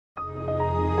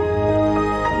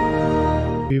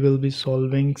We will be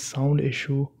solving sound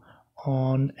issue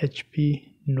on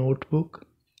HP notebook.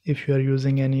 If you are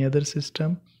using any other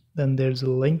system, then there's a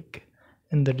link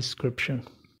in the description.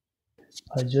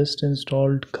 I just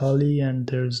installed Kali and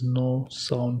there's no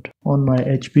sound on my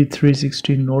HP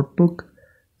 360 notebook.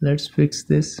 Let's fix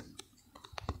this.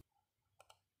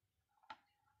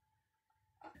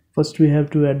 First we have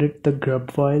to edit the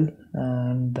grub file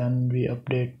and then we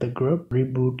update the grub.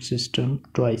 Reboot system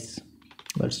twice.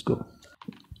 Let's go.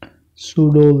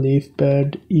 Sudo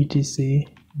leafpad etc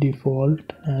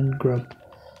default and grub.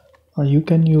 You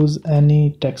can use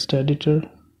any text editor.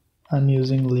 I'm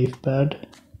using leafpad.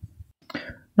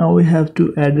 Now we have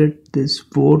to edit this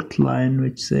fourth line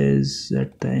which says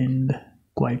at the end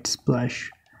quite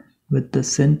splash with the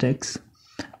syntax.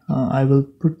 I will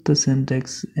put the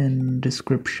syntax in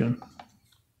description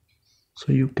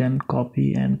so you can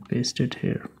copy and paste it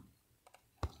here.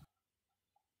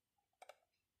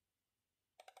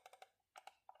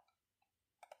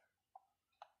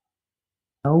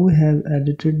 Now we have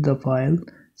edited the file,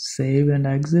 save and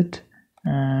exit,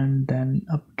 and then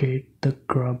update the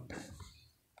grub.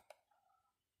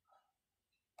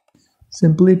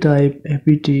 Simply type apt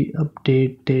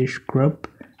update-grub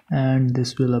and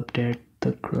this will update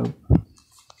the grub.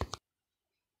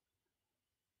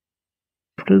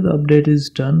 After the update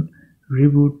is done,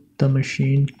 reboot the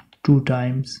machine 2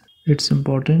 times. It's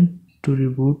important to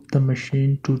reboot the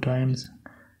machine 2 times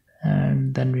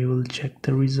and then we will check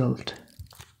the result.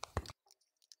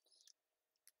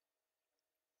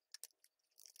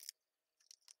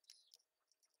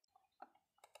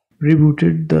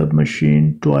 Rebooted the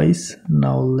machine twice.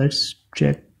 Now let's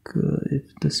check if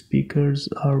the speakers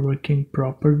are working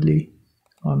properly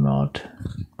or not.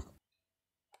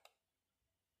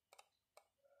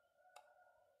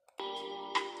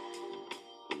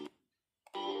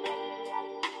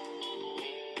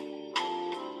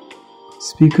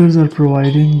 Speakers are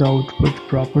providing the output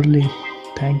properly.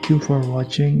 Thank you for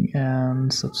watching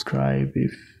and subscribe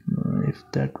if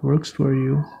that works for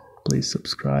you. Please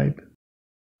subscribe.